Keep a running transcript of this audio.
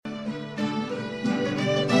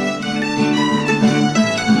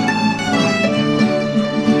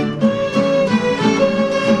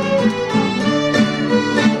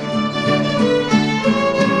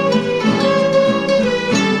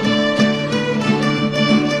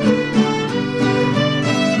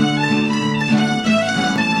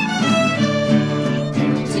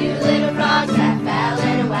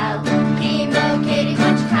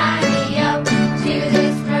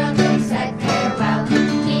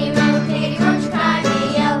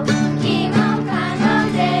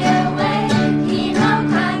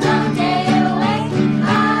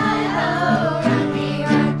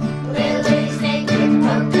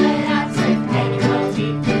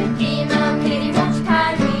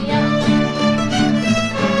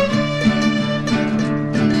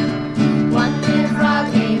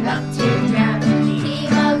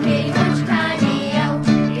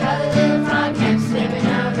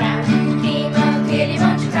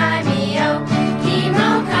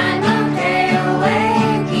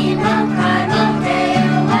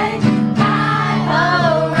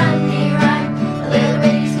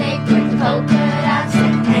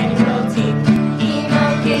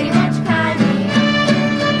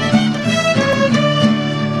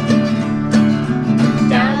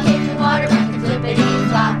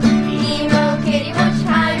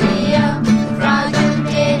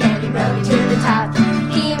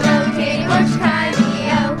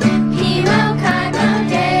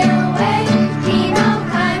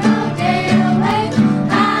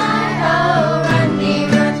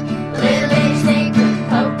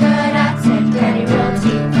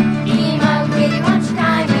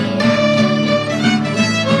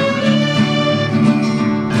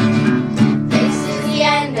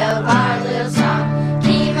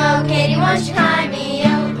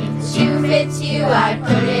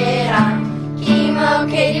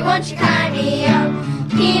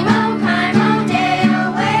Chemo, chimo, day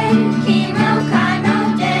away. Chemo,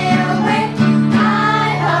 chimo, day away.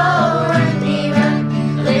 Hi-ho, run-dee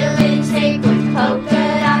run. Little bitty snake with polka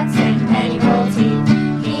dots and penny gold teeth.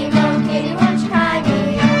 Chemo, kitty, won't you cry me?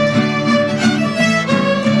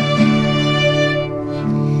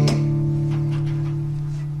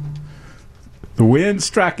 The Wind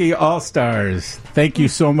Stracke All-Stars. Thank you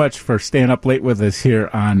so much for staying up late with us here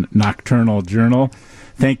on Nocturnal Journal.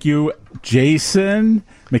 Thank you, Jason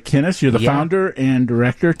McInnes. You're the founder and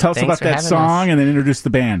director. Tell us Thanks about for that having song us. and then introduce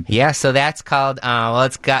the band. Yeah, so that's called,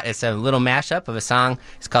 it's a little mashup of a song.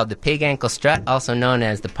 It's called The Pig Ankle Strut, also known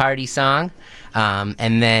as the Party Song.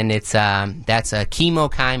 And then that's a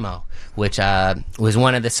Chemo Chimo, which was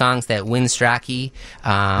one of the songs that Win Stracke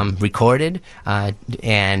recorded.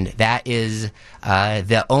 And that is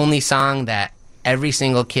the only song that every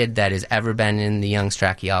single kid that has ever been in the Young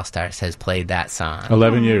Stracke All-Stars has played that song.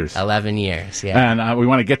 11 years. 11 years, yeah. And we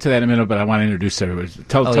want to get to that in a minute, but I want to introduce everybody.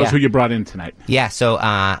 Tell us who you brought in tonight. Yeah, so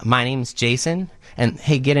my name's Jason. And,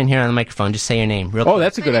 hey, get in here on the microphone. Just say your name real quick. Oh,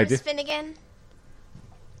 that's a good idea. My name is Finnegan.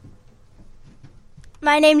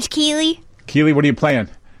 My name's Keely. Keely, what are you playing?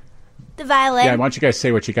 The violin. Yeah, why don't you guys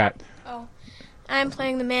say what you got? Oh, I'm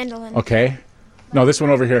playing the mandolin. Okay. No, this one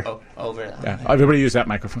over here. Oh, over there. Yeah, everybody use that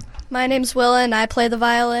microphone. My name's Willa, and I play the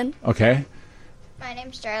violin. Okay. My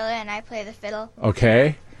name's Darla, and I play the fiddle.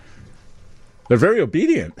 Okay. They're very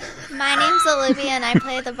obedient. My name's Olivia, and I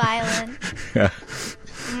play the violin. Yeah.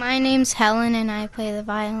 My name's Helen, and I play the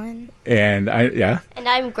violin. And And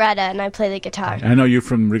I'm Greta, and I play the guitar. I know you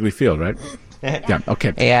from Wrigley Field, right? Yeah.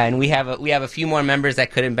 Okay. Yeah, and we have a few more members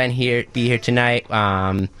that couldn't be here tonight.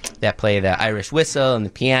 That play the Irish whistle and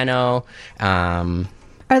the piano.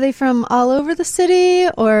 Are they from all over the city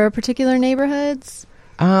or particular neighborhoods?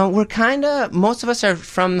 We're most of us are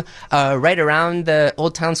from right around the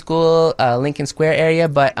Old Town School, Lincoln Square area,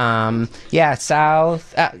 but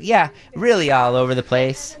south. Really all over the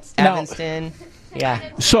place. Evanston. Yeah.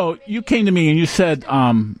 So you came to me and you said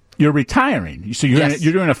you're retiring. So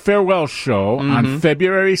you're doing a farewell show on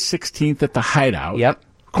February 16th at the Hideout. Yep.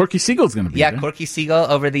 Corky Siegel's going to be there. Corky Siegel.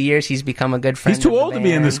 Over the years, he's become a good friend. He's too old to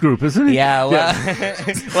be in this group, isn't he? Yeah, well,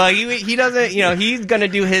 well, he doesn't. He's going to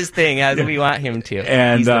do his thing as we want him to.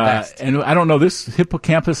 And he's the best. And I don't know this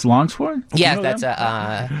Hippocampus Longsword. Yeah, You know that's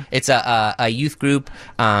them? it's a youth group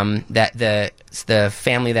that the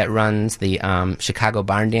family that runs the Chicago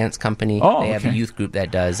Barn Dance Company. Oh, they have a okay. youth group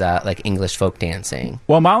that does like English folk dancing.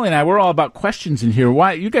 Well, Molly and I, we're all about questions in here.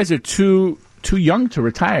 Why you guys are too young to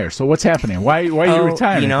retire? So what's happening? Why are you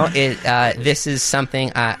retiring? This is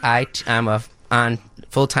something I'm on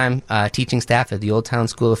full-time teaching staff at the Old Town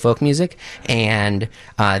School of Folk Music, and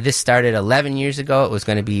this started 11 years ago. It was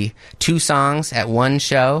going to be 2 songs at one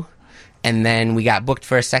show, and then we got booked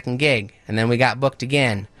for a second gig, and then we got booked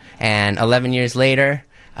again, and 11 years later,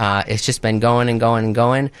 it's just been going and going and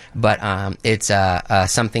going. But it's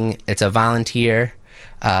something. It's a volunteer.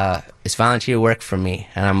 It's volunteer work for me,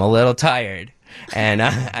 and I'm a little tired, and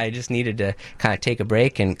I just needed to kind of take a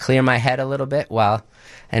break and clear my head a little bit while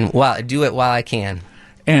do it while I can.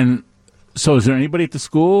 And so is there anybody at the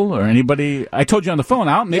school or anybody? I told you on the phone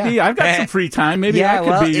out. Maybe I've got some free time. Maybe I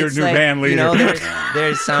could be your new band leader.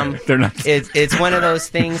 There's some. They're not. It's one of those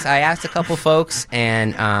things. I asked a couple folks,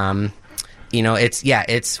 and it's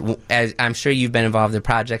as I'm sure you've been involved in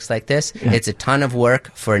projects like this. Yeah. It's a ton of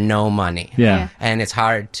work for no money. Yeah. And it's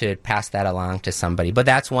hard to pass that along to somebody. But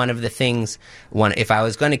that's one of the things. If I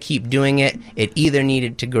was going to keep doing it, it either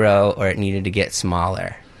needed to grow or it needed to get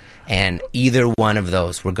smaller. And either one of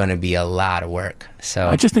those were going to be a lot of work. So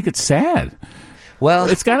I just think it's sad. Well,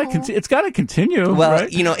 it's got to continue. Well, right?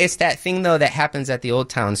 It's that thing though that happens at the Old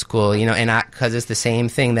Town School, and because it's the same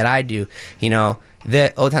thing that I do,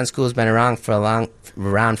 The Old Town School has been around for a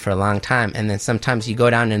long time, and then sometimes you go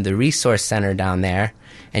down in the resource center down there,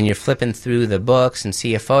 and you're flipping through the books and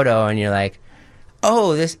see a photo, and you're like,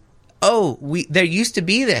 there used to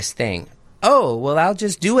be this thing. Oh, well, I'll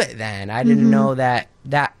just do it then. I didn't know that,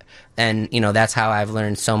 and that's how I've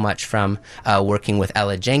learned so much from working with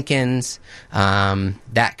Ella Jenkins,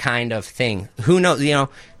 that kind of thing. Who knows?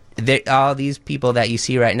 All these people that you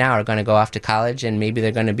see right now are going to go off to college, and maybe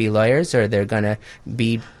they're going to be lawyers or they're going to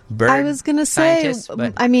be bird I was going to say,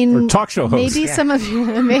 or talk show hosts. Maybe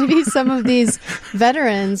some of these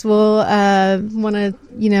veterans will want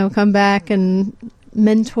to, come back and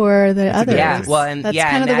mentor the others. Yeah, well, that's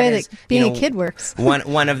kind of the way that being a kid works.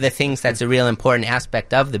 One of the things that's a real important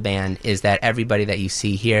aspect of the band is that everybody that you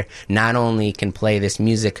see here not only can play this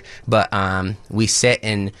music, but we sit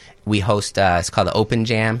and we host. It's called the Open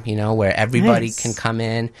Jam, where everybody can come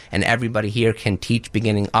in and everybody here can teach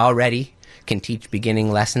can teach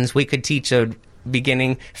beginning lessons. We could teach a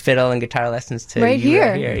beginning fiddle and guitar lessons to Right you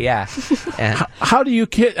here. right here. Yeah. How do you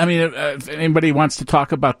I mean, if anybody wants to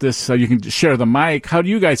talk about this, you can share the mic. How do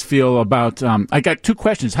you guys feel about, I got two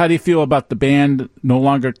questions. How do you feel about the band no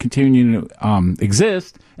longer continuing to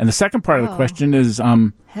exist? And the second part of the question is,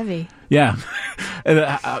 Heavy. yeah,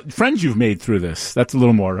 friends you've made through this. That's a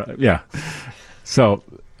little more, yeah. So,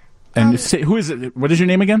 and who is it? What is your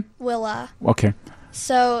name again? Willa. Okay.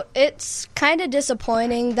 So it's kind of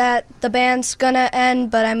disappointing that the band's gonna end,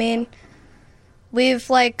 but I mean, we've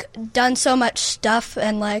like done so much stuff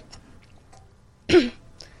and like,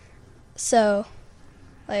 so,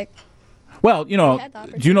 like. Well, you know,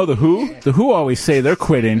 do you know the Who? The Who always say they're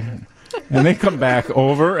quitting, and they come back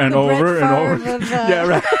over and over and over. Yeah,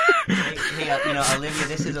 right. Hey, you know, Olivia.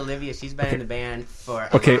 This is Olivia. She's been in the band for.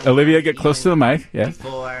 Okay, Olivia, get close to the mic. Yeah.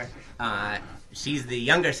 Before. She's the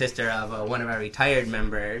younger sister of one of our retired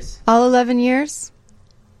members. All 11 years?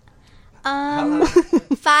 5 or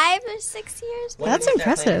 6 years? That's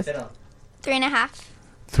impressive. 3.5. 3.5?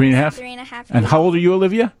 3.5. And how old are you,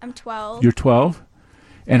 Olivia? I'm 12. You're 12.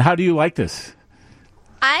 And how do you like this?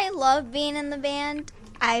 I love being in the band.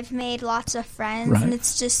 I've made lots of friends, Right. and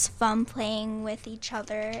it's just fun playing with each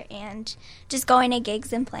other and just going to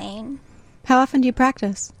gigs and playing. How often do you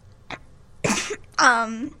practice?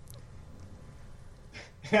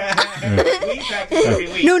 No,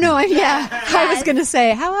 I was going to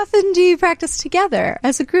say, how often do you practice together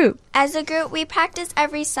as a group? As a group, we practice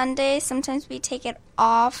every Sunday. Sometimes we take it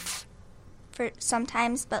off for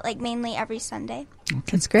sometimes, but like mainly every Sunday.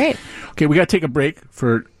 That's great. Okay, we got to take a break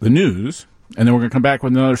for the news, and then we're going to come back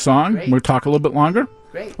with another song. Great. We'll talk a little bit longer.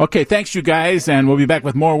 Great. Okay, thanks, you guys, and we'll be back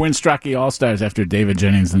with more Stracke All-Stars after David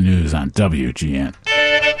Jennings' The News on WGN.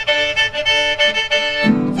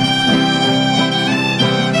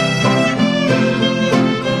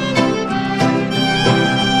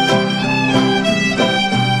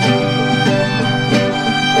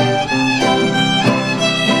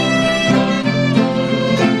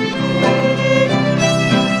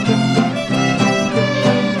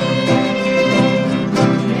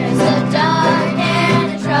 There's a dark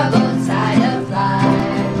and a troubled side of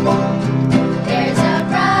life. There's a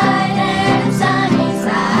bright and a sunny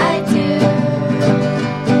side too.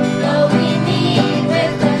 Though we meet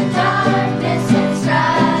with the darkness and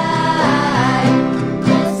strife,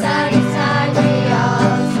 the sunny side we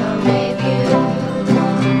also may view.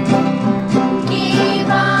 Keep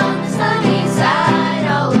on the sunny side,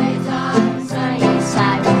 always on the sunny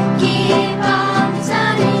side. Keep on the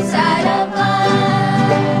sunny side of life.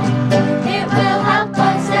 It will help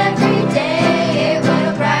us every day. It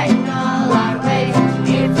will brighten all our ways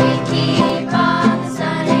if we keep on the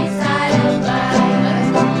sunny side of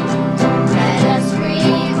life. Let us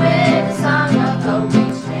greet with a song of hope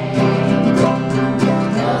each day.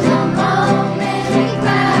 Though the moment be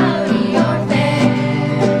cloudy or fair,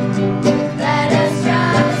 let us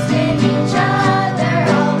trust in each other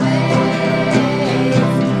always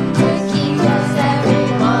to keep us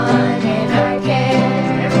everyone in our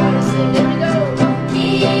care. Everyone sing, here we go.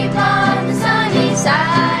 Keep on the sunny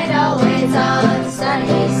side, always on the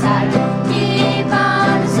sunny side. Keep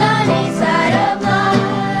on the sunny side of life.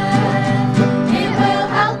 It will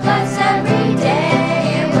help us every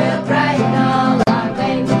day. It will brighten all our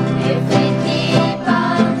way if we keep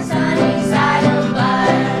on the sunny side of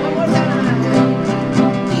life.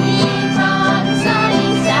 Keep on the sunny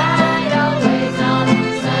side, always on the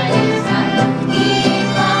sunny side.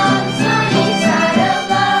 Keep on the sunny side of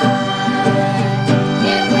life.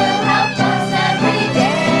 It will help us every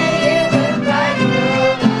day. It will brighten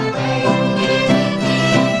all our way if we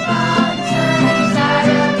keep on the sunny side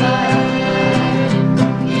of life.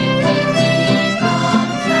 If we keep on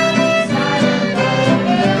the sunny side of life.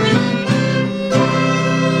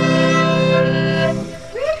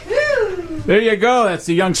 There you go. That's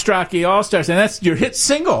the Young Stracke All-Stars, and that's your hit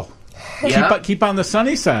single. Yep. Keep on the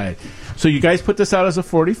sunny side. So you guys put this out as a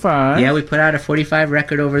 45. Yeah, we put out a 45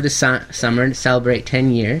 record over the summer to celebrate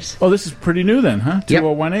 10 years. Oh, this is pretty new then, huh? Yep.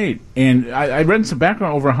 2018. And I read in some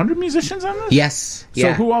background, over 100 musicians on this? Yes. So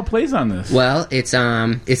Yeah. who all plays on this? Well, it's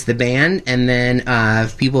the band, and then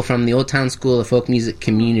people from the Old Town School of Folk Music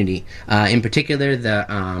community. In particular,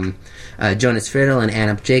 the Jonas Friedel and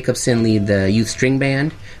Anna Jacobson lead the youth string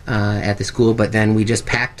band at the school. But then we just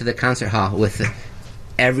packed the concert hall with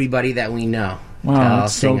everybody that we know. Wow,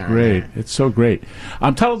 it's so sing on great. there. It's so great.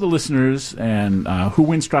 Tell the listeners and who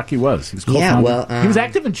Win Stracke was. He was Yeah, co-founder. well, he was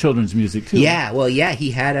active in children's music, too. Yeah, well, yeah, he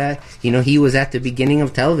had he was at the beginning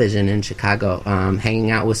of television in Chicago, hanging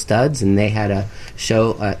out with Studs, and they had a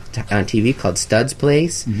show on TV called Studs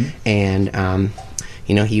Place, and,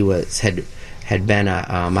 he had had been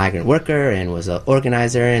a migrant worker and was an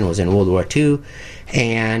organizer and was in World War II,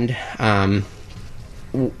 and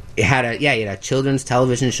he had a children's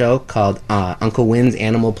television show called Uncle Wynn's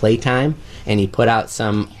Animal Playtime, and he put out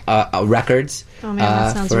some records. Oh man,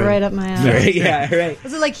 that sounds right up my alley. Yeah, right.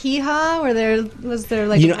 Was it like Hee Haw? Where was there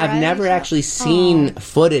like? I've never actually seen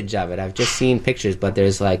footage of it. I've just seen pictures, but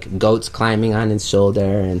there's like goats climbing on his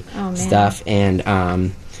shoulder and stuff, and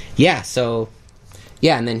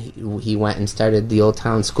and then he went and started the Old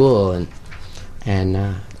Town School, and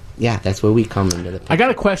that's where we come into the picture. I got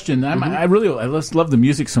a question. I just love the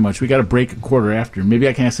music so much. We got to break a quarter after. Maybe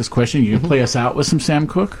I can ask this question. You can play us out with some Sam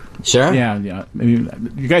Cooke? Sure. Yeah. Maybe,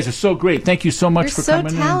 you guys are so great. Thank you so much for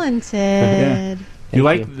coming. You're so talented. You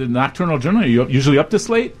like the Nocturnal Journal? Are you usually up this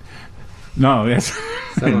late? No, yes.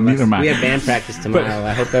 Neither am I. We have band practice tomorrow.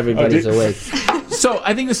 I hope everybody's awake. So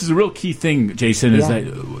I think this is a real key thing, Jason, is that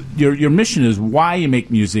your mission is why you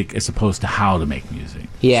make music as opposed to how to make music.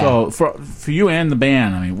 Yeah. So for you and the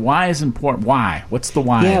band, I mean, why is important? Why? What's the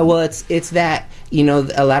why? Yeah, well, it's that,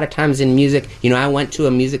 a lot of times in music, I went to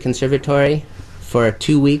a music conservatory for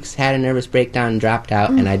 2 weeks, had a nervous breakdown, dropped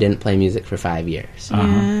out, and I didn't play music for 5 years.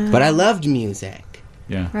 But I loved music.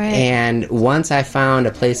 Yeah. Right. And once I found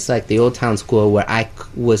a place like the Old Town School where I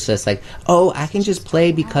was just like, I can just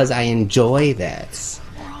play because I enjoy this.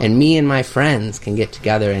 And me and my friends can get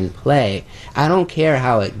together and play. I don't care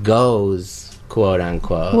how it goes, quote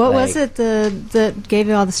unquote. What was it that gave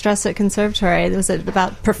you all the stress at conservatory? Was it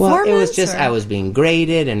about performance? Well, it was just I was being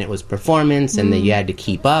graded, and it was performance, and that you had to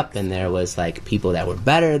keep up, and there was like people that were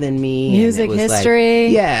better than me. Music and it was history.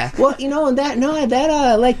 Like, yeah. Well, that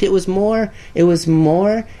I liked. It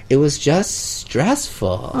was just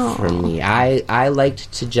stressful for me. I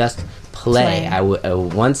liked to just play. I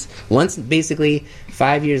once basically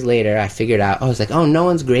 5 years later, I figured out. I was like, no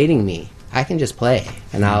one's grading me. I can just play,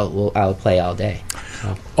 and I'll play all day.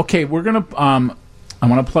 So. Okay, we're gonna. I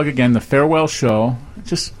want to plug again the farewell show.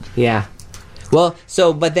 Yeah. Well,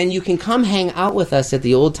 but then you can come hang out with us at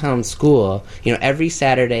the Old Town School. Every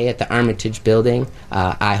Saturday at the Armitage Building,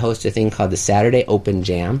 I host a thing called the Saturday Open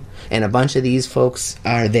Jam, and a bunch of these folks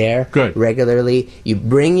are there regularly. You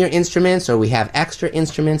bring your instruments, or we have extra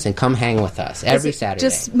instruments, and come hang with us every Saturday.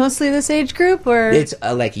 Just mostly this age group, or it's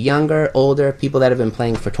like younger, older people that have been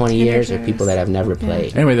playing for 20 years, or people that have never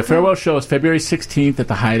played. Anyway, the farewell show is February 16th at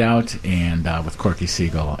the Hideout, and with Corky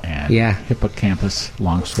Siegel and Hippocampus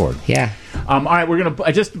Longsword. Yeah. All right, we're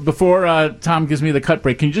gonna just before Tom gives me the cut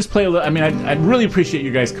break. Can you just play a little? I mean, I'd really appreciate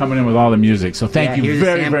you guys coming in with all the music. So thank you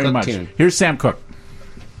very, very much. Tune. Here's Sam Cooke.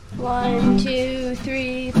 1, 2,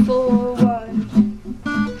 3, 4, 1.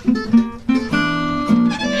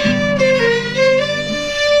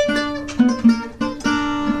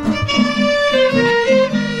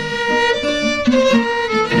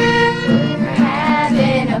 We're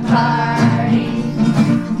having a party.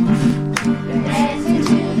 We're dancing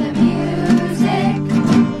to the music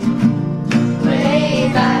played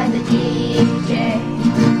by the DJ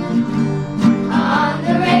on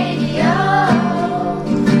the radio.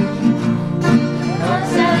 We're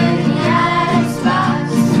selling the icebox.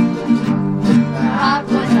 Our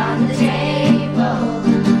popcorn's on the table.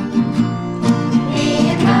 Me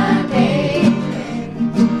and my baby,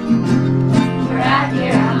 we're out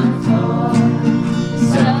here on the floor.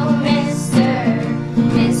 So many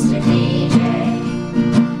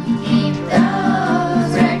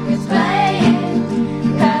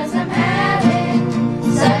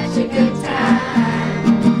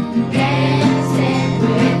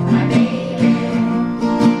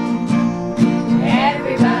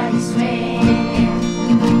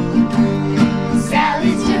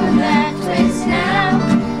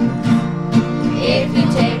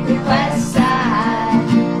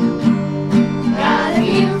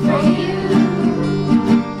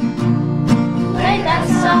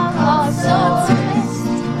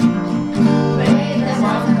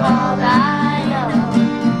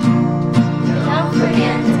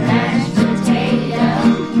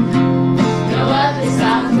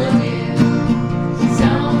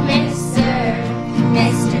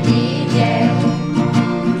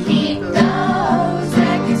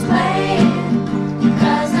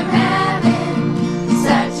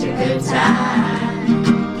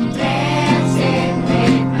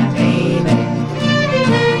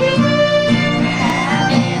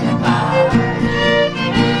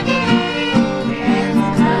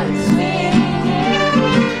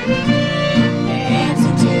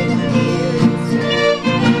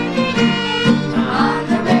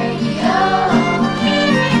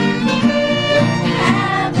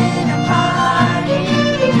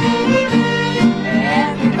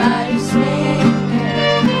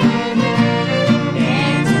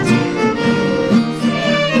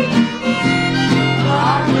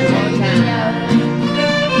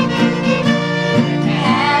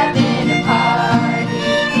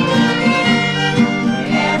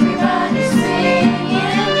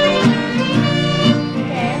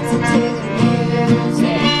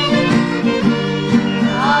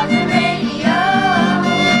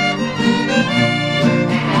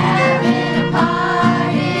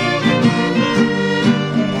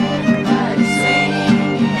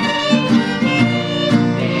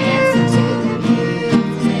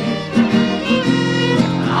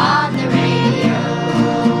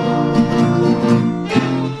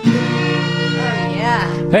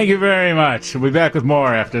Thank you very much. We'll be back with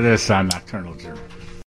more after this on Nocturnal Journal.